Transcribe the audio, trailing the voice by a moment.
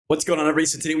What's going on, everybody?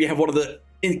 So today we have one of the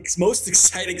most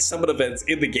exciting summon events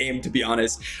in the game, to be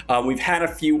honest. We've had a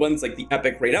few ones like the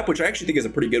Epic Raid Up, which I actually think is a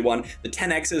pretty good one. The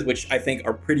 10Xs, which I think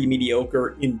are pretty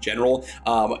mediocre in general.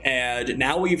 And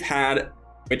now we've had,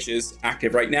 which is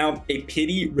active right now, a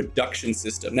pity reduction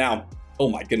system. Now, oh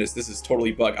my goodness, this is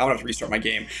totally bugged. I'm gonna have to restart my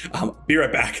game. Be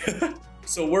right back.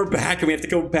 So we're back and we have to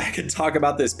go back and talk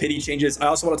about this pity changes. I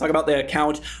also want to talk about the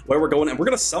account, where we're going, and we're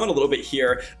going to summon a little bit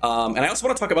here. And I also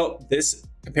want to talk about this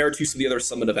compared to some of the other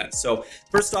summon events. So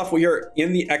first off, we are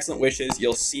in the excellent wishes.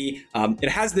 You'll see it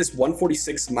has this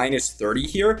 146 minus 30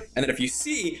 here. And then if you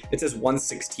see, it says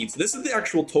 116. So this is the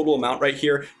actual total amount right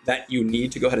here that you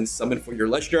need to go ahead and summon for your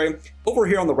legendary. Over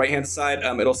here on the right hand side,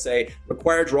 it'll say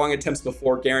required drawing attempts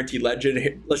before guaranteed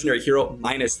legendary hero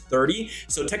minus 30.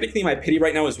 So technically my pity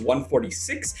right now is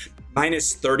 146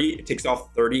 minus 30. It takes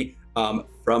off 30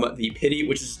 from the pity,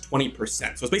 which is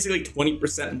 20%. So it's basically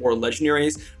 20% more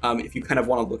legendaries, if you kind of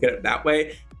want to look at it that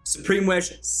way. Supreme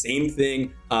Wish, same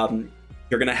thing.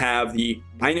 You're gonna have the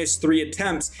minus 3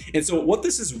 attempts. And so what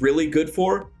this is really good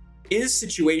for is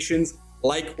situations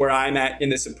like where I'm at in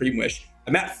the Supreme Wish.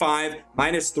 I'm at 5,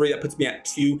 minus 3, that puts me at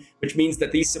 2, which means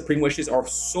that these Supreme Wishes are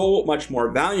so much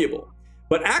more valuable.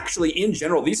 But actually, in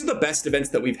general, these are the best events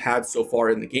that we've had so far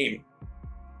in the game.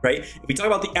 Right? If we talk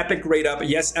about the Epic Raid Up,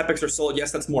 yes, epics are sold.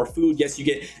 Yes, that's more food. Yes, you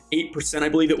get 8%, I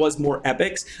believe it was, more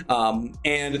epics.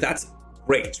 And that's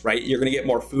great, right? You're going to get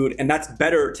more food, and that's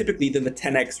better typically than the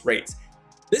 10x rates.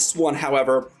 This one,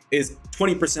 however, is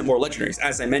 20% more legendaries,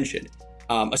 as I mentioned.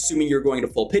 Assuming you're going to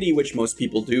full pity, which most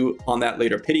people do on that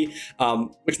later pity,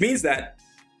 which means that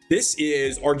this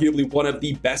is arguably one of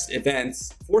the best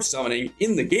events for summoning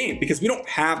in the game, because we don't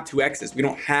have 2x's. We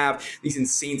don't have these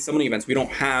insane summoning events. We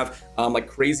don't have like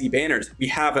crazy banners. We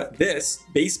have this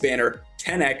base banner,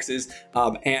 10x's,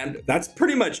 and that's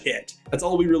pretty much it. That's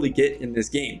all we really get in this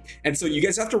game. And so you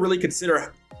guys have to really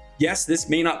consider, yes, this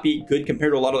may not be good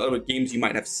compared to a lot of other games you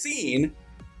might have seen,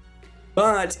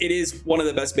 but it is one of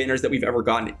the best banners that we've ever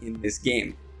gotten in this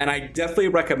game. And I definitely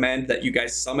recommend that you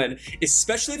guys summon,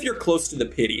 especially if you're close to the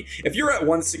pity. If you're at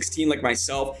 116 like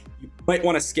myself, you might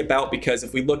want to skip out, because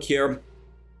if we look here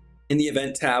in the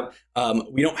event tab,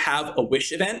 we don't have a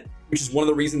wish event, which is one of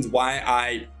the reasons why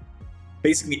I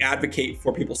basically advocate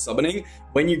for people summoning.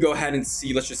 When you go ahead and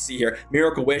see, let's just see here,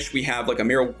 Miracle Wish, we have like a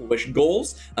Miracle Wish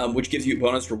goals, which gives you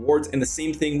bonus rewards, and the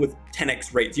same thing with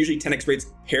 10x raids. Usually 10x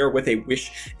raids pair with a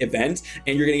wish event,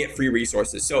 and you're gonna get free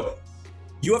resources. So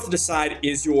you have to decide,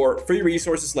 is your free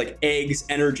resources like eggs,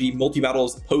 energy,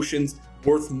 multi-battles, potions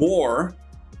worth more?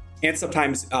 And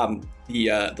sometimes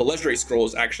the legendary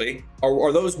scrolls actually,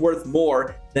 are those worth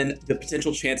more than the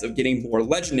potential chance of getting more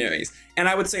legendaries? And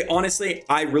I would say, honestly,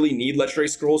 I really need legendary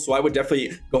scrolls, so I would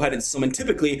definitely go ahead and summon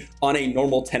typically on a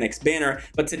normal 10x banner.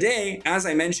 But today, as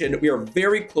I mentioned, we are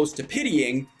very close to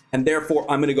pitying, and therefore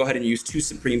I'm going to go ahead and use 2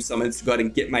 supreme summons to go ahead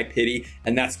and get my pity,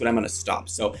 and that's when I'm going to stop.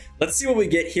 So let's see what we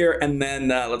get here, and then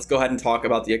let's go ahead and talk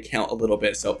about the account a little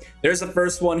bit. So there's the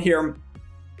first one here.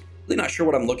 Really not sure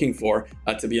what I'm looking for,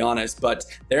 to be honest, but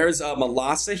there's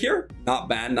Melassa here. Not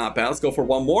bad, not bad. Let's go for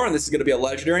one more, and this is going to be a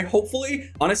legendary. Hopefully,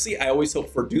 honestly, I always hope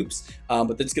for dupes,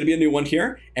 but there's going to be a new one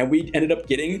here, and we ended up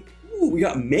getting, ooh, we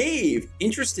got Maeve.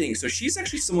 Interesting. So she's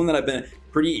actually someone that I've been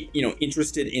pretty,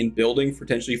 interested in building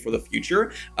potentially for the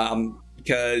future,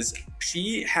 because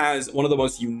she has one of the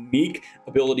most unique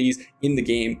abilities in the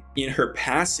game in her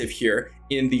passive here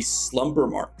in the Slumber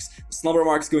Marks. The Slumber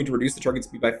Mark is going to reduce the target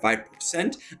speed by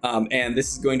 5%, and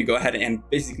this is going to go ahead and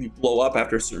basically blow up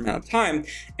after a certain amount of time.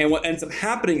 And what ends up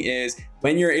happening is,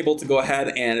 when you're able to go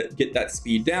ahead and get that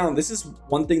speed down, this is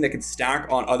one thing that can stack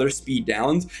on other speed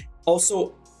downs.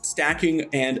 Also, stacking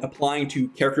and applying to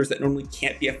characters that normally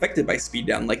can't be affected by speed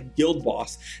down, like Guild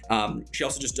Boss. She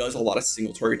also just does a lot of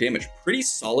single target damage. Pretty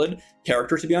solid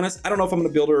character, to be honest. I don't know if I'm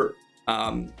going to build her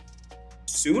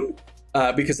soon,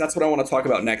 because that's what I want to talk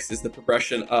about next, is the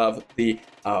progression of the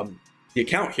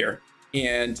account here,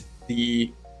 and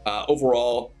the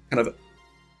overall kind of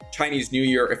Chinese New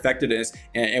Year effectiveness,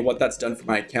 and what that's done for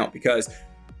my account, because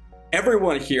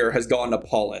everyone here has gone to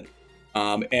Pollen.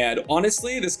 And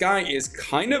honestly, this guy is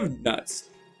kind of nuts.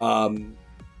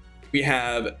 We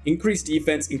have increased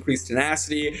defense, increased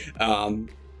tenacity, and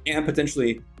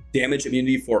potentially damage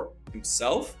immunity for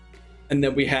himself. And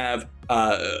then we have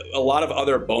a lot of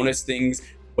other bonus things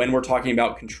when we're talking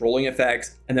about controlling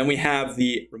effects. And then we have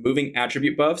the removing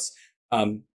attribute buffs.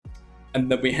 And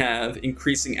then we have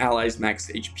increasing allies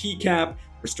max HP cap,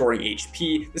 restoring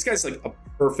HP. This guy's like a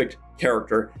perfect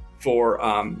character for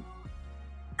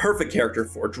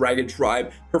Dragon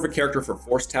Tribe, perfect character for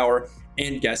Force Tower.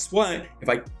 And guess what? If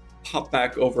I pop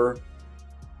back over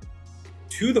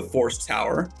to the Force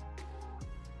Tower.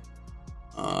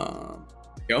 There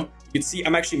we go. You can see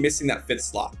I'm actually missing that 5th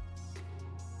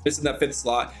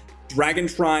slot. Dragon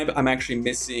Tribe, I'm actually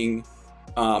missing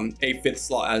a 5th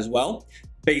slot as well,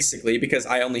 basically because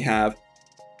I only have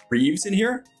Reeves in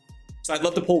here. So I'd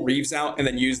love to pull Reeves out and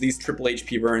then use these triple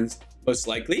HP burns most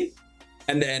likely,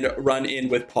 and then run in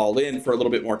with Paul in for a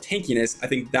little bit more tankiness. I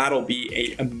think that'll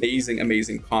be an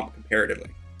amazing comp comparatively.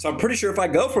 So I'm pretty sure if I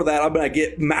go for that, I'm gonna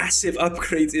get massive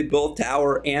upgrades in both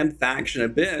Tower and Faction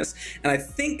Abyss. And I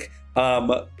think,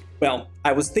 well,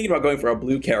 I was thinking about going for a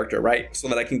blue character, right? So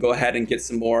that I can go ahead and get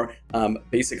some more,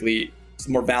 basically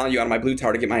some more value out of my blue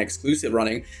tower to get my exclusive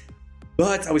running.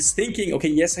 But I was thinking, okay,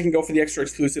 yes, I can go for the extra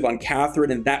exclusive on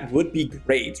Catherine, and that would be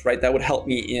great, right? That would help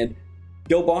me in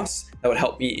Guild Boss, that would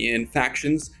help me in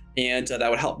Factions, and that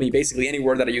would help me basically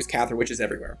anywhere that I use Catherine, which is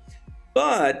everywhere.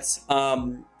 But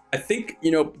I think,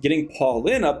 you know, getting Paul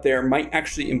in up there might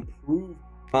actually improve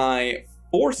my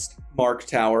Forced Mark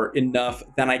Tower enough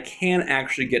that I can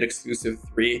actually get exclusive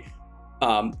 3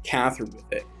 Catherine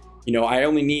with it. You know, I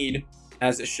only need,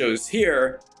 as it shows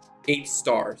here, 8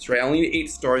 stars, right? I only need 8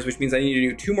 stars, which means I need to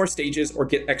do 2 more stages or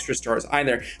get extra stars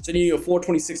either. So I need to do a floor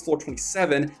 26, floor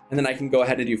 27, and then I can go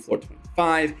ahead and do floor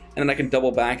 25, and then I can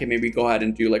double back and maybe go ahead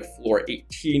and do like floor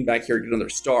 18 back here to get another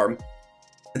star.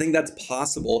 I think that's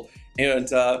possible, and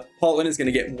Paul Lynn is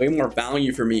going to get way more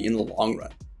value for me in the long run.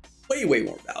 Way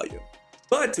more value.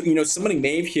 But, you know, summoning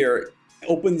Maeve here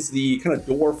opens the kind of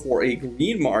door for a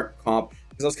green mark comp,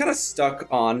 because I was kind of stuck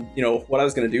on, you know, what I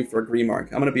was going to do for a green mark.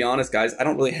 I'm going to be honest, guys, I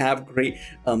don't really have great,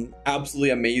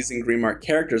 absolutely amazing green mark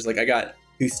characters. Like I got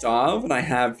Gustav and I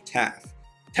have Taff.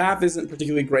 Taff isn't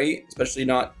particularly great, especially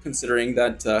not considering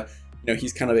that, you know,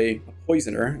 he's kind of a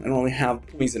poisoner. I don't really have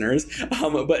poisoners.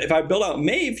 But if I build out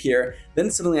Maeve here,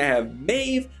 then suddenly I have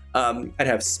Maeve, I'd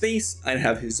have Space, I'd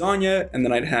have Hizanya, and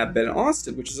then I'd have Ben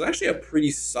Austin, which is actually a pretty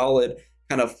solid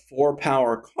kind of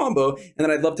 4-power combo. And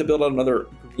then I'd love to build out another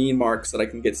green mark so that I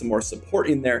can get some more support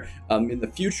in there in the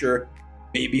future.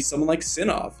 Maybe someone like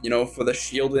Sinov, you know, for the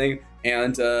shielding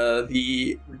and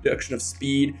the reduction of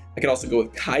speed. I could also go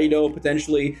with Kaido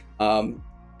potentially.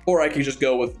 Or I could just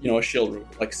go with, you know, a shield remover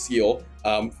like Seal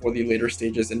for the later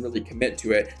stages and really commit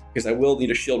to it, because I will need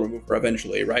a shield remover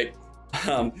eventually, right?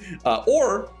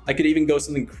 Or I could even go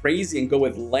something crazy and go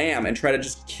with Lamb and try to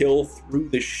just kill through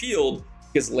the shield,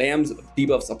 because Lamb's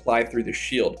debuffs apply through the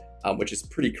shield, which is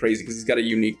pretty crazy because he's got a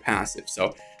unique passive.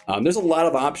 So there's a lot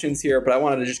of options here, but I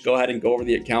wanted to just go ahead and go over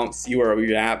the account, see where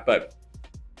we're at. But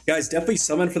guys, definitely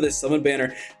summon for this summon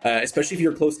banner, especially if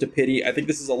you're close to pity. I think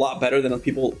this is a lot better than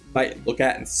people might look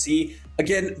at and see.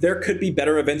 Again, there could be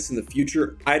better events in the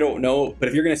future. I don't know, but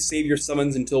if you're going to save your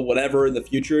summons until whatever in the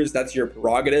future is, that's your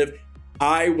prerogative.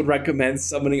 I would recommend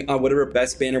summoning on whatever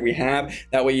best banner we have.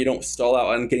 That way you don't stall out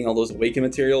on getting all those awaken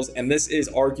materials. And this is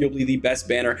arguably the best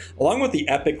banner, along with the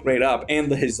epic grade up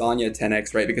and the Hizanya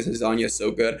 10x, right? Because Hizanya is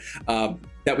so good,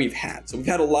 that we've had. So we've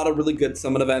had a lot of really good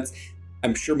summon events.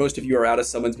 I'm sure most of you are out of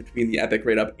summons between the epic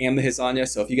grade up and the Hizanya.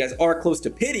 So if you guys are close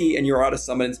to pity and you're out of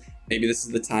summons, maybe this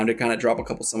is the time to kind of drop a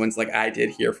couple summons like I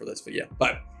did here for this video.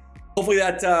 But hopefully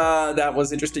that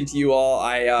was interesting to you all.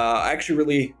 I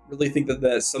actually really think that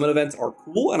the summon events are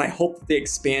cool, and I hope that they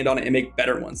expand on it and make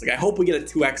better ones. Like I hope we get a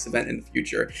 2x event in the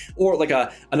future, or like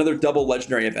another double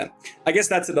legendary event. I guess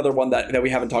that's another one that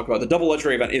we haven't talked about. The double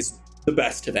legendary event is the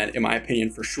best event in my opinion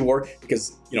for sure,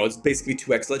 because you know it's basically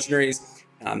 2x legendaries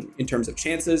in terms of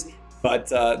chances. But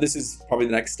this is probably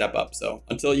the next step up. So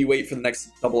until you wait for the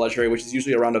next double legendary, which is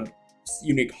usually around a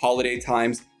unique holiday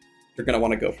times, you're gonna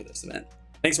want to go for this event.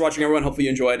 Thanks for watching, everyone. Hopefully you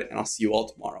enjoyed, and I'll see you all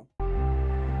tomorrow.